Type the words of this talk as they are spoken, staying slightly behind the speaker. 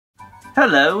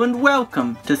Hello and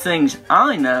welcome to Things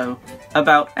I Know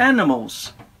About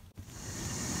Animals.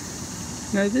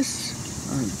 Now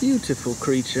this beautiful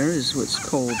creature is what's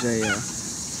called a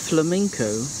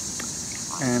flamenco,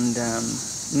 and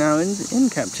now in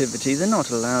captivity they're not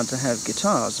allowed to have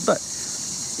guitars, but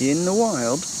in the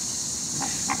wild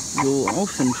you'll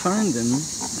often find them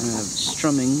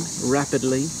strumming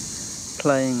rapidly,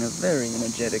 playing a very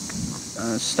energetic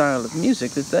style of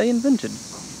music that they invented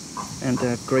and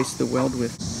graced the world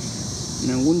with.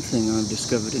 Now, one thing I've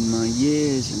discovered in my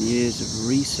years and years of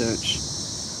research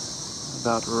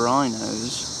about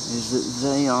rhinos is that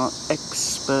they are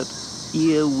expert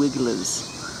ear wigglers.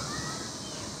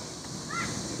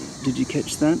 Did you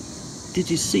catch that?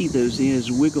 Did you see those ears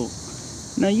wiggle?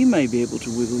 Now, you may be able to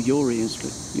wiggle your ears,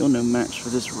 but you're no match for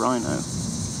this rhino.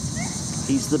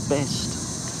 He's the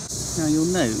best. Now, you'll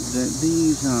note that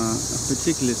these are a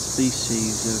particular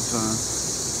species of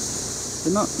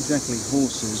they're not exactly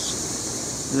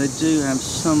horses. They do have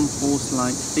some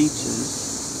horse-like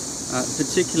features,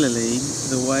 particularly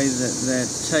the way that their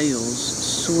tails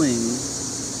swing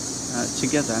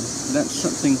together. That's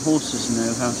something horses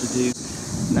know how to do.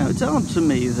 Now, it's odd to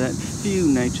me that few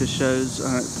nature shows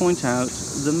point out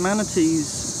the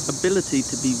manatee's ability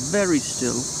to be very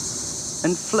still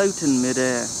and float in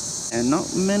midair. And not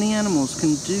many animals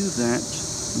can do that.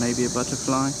 Maybe a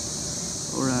butterfly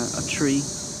or a tree.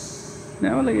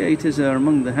 Now, alligators are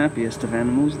among the happiest of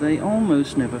animals. They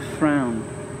almost never frown.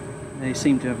 They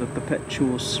seem to have a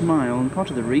perpetual smile, and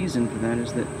part of the reason for that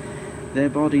is that their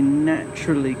body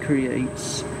naturally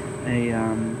creates a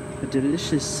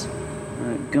delicious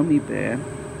gummy bear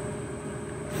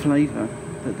flavour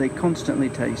that they constantly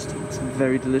taste. It's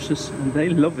very delicious and they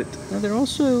love it. Now, they're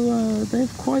also, they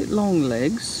have quite long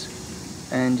legs,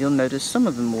 and you'll notice some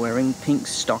of them are wearing pink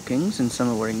stockings and some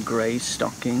are wearing grey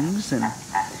stockings, and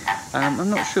I'm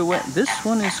not sure where. This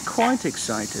one is quite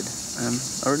excited,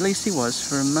 or at least he was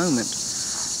for a moment.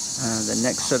 The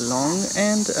necks are long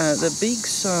and the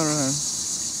beaks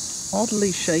are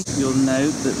oddly shaped. You'll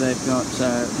note that they've got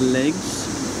legs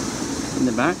in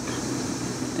the back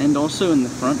and also in the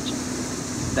front.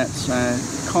 That's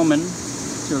common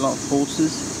to a lot of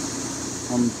horses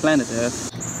on planet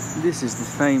Earth. This is the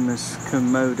famous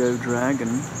Komodo dragon.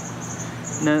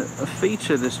 Now, a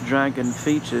feature this dragon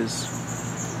features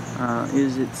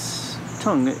is its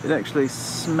tongue. It actually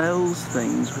smells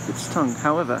things with its tongue.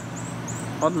 However,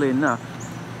 oddly enough,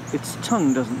 its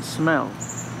tongue doesn't smell.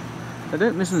 Now,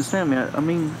 don't misunderstand me.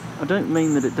 I don't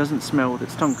mean that it doesn't smell with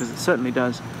its tongue, because it certainly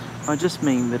does. I just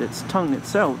mean that its tongue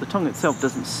itself, the tongue itself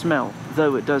doesn't smell,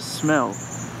 though it does smell.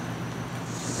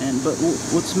 But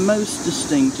what's most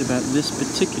distinct about this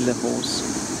particular horse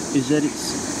is that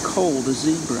it's called a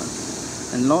zebra.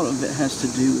 And a lot of it has to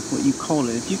do with what you call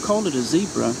it. If you call it a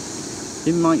zebra,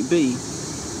 it might be.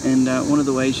 And one of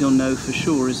the ways you'll know for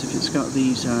sure is if it's got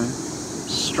these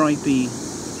stripy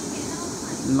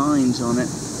lines on it.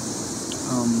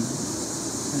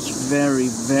 That's very,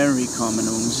 very common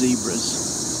among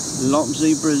zebras. A lot of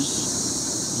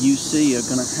zebras you see are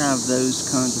going to have those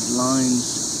kinds of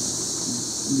lines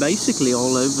basically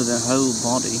all over their whole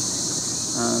body.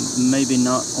 Maybe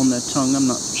not on their tongue, I'm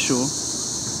not sure.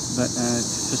 But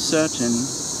for certain,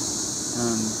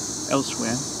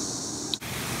 elsewhere.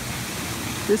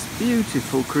 This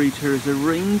beautiful creature is a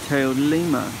ring-tailed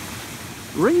lemur.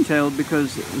 Ring-tailed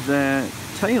because their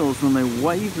tails, when they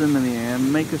wave them in the air,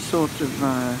 make a sort of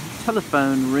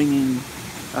telephone ringing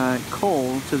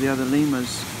call to the other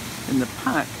lemurs in the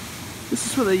pack. This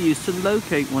is what they use to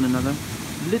locate one another,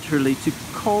 literally to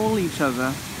call each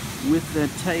other with their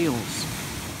tails.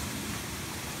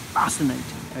 Fascinating.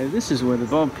 This is where the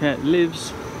bobcat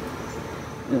lives,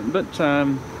 but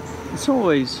it's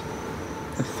always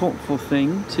a thoughtful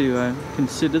thing to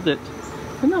consider that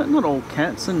not all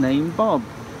cats are named Bob.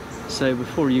 So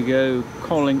before you go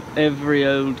calling every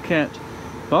old cat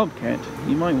Bobcat,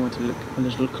 you might want to look a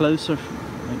little closer,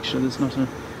 make sure there's not a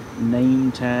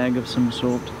name tag of some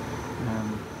sort.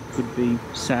 Could be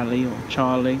Sally or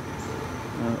Charlie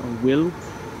or Will,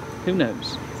 who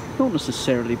knows? Not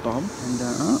necessarily Bob. And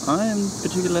I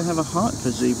particularly have a heart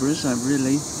for zebras. I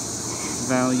really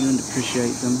value and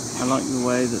appreciate them. I like the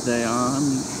way that they are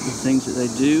and the things that they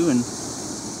do, and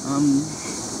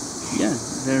yeah,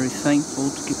 very thankful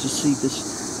to get to see this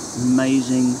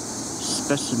amazing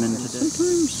specimen today.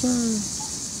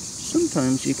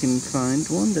 Sometimes you can find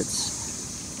one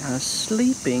that's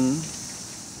sleeping.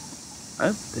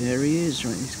 Oh, there he is,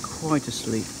 right? He's quite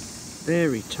asleep,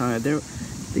 very tired.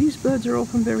 These birds are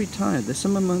often very tired. They're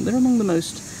among the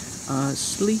most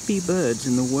sleepy birds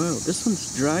in the world. This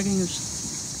one's dragging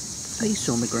his face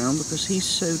on the ground because he's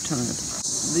so tired.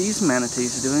 these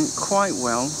manatees are doing quite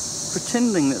well,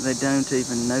 pretending that they don't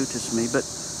even notice me, but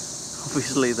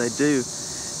obviously they do.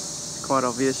 Quite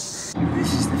obvious.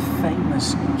 This is the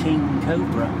famous king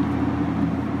cobra.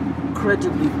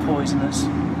 Incredibly poisonous.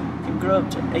 Can grow up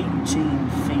to 18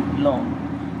 feet long.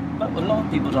 But what a lot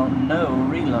of people don't know or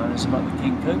realise about the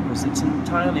king cobra is it's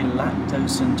entirely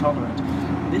lactose intolerant.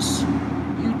 This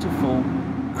beautiful,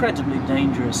 incredibly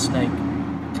dangerous snake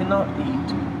cannot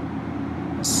eat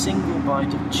a single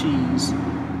bite of cheese.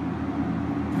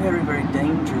 Very, very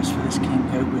dangerous for this king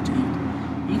cobra to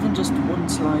eat. Even just one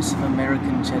slice of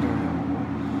American cheddar or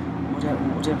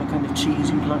whatever kind of cheese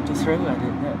you'd like to throw at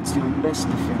it, that's your best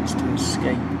defense to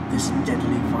escape this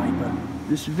deadly viper.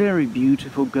 This very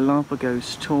beautiful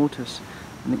Galapagos tortoise,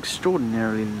 an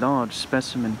extraordinarily large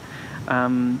specimen,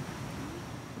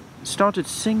 started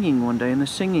singing one day, and the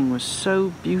singing was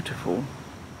so beautiful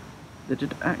that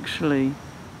it actually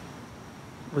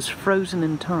was frozen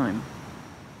in time.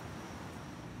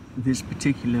 This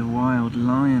particular wild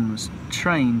lion was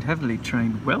trained, heavily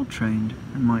trained, well trained,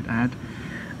 I might add,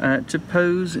 to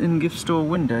pose in gift store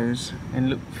windows and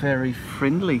look very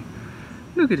friendly.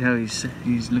 Look at how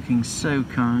he's looking so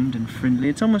kind and friendly.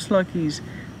 It's almost like he's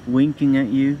winking at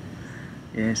you.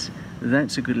 Yes,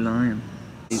 that's a good lion.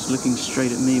 He's looking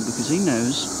straight at me because he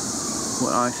knows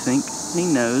what I think.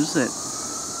 He knows that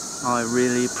I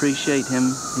really appreciate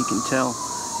him. He can tell.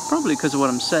 Probably because of what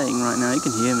I'm saying right now. He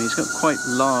can hear me. He's got quite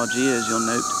large ears, you'll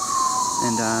note.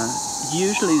 And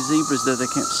usually zebras, though they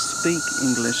can't speak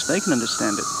English, they can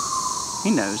understand it.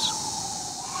 He knows.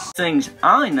 Things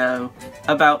I know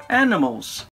about animals.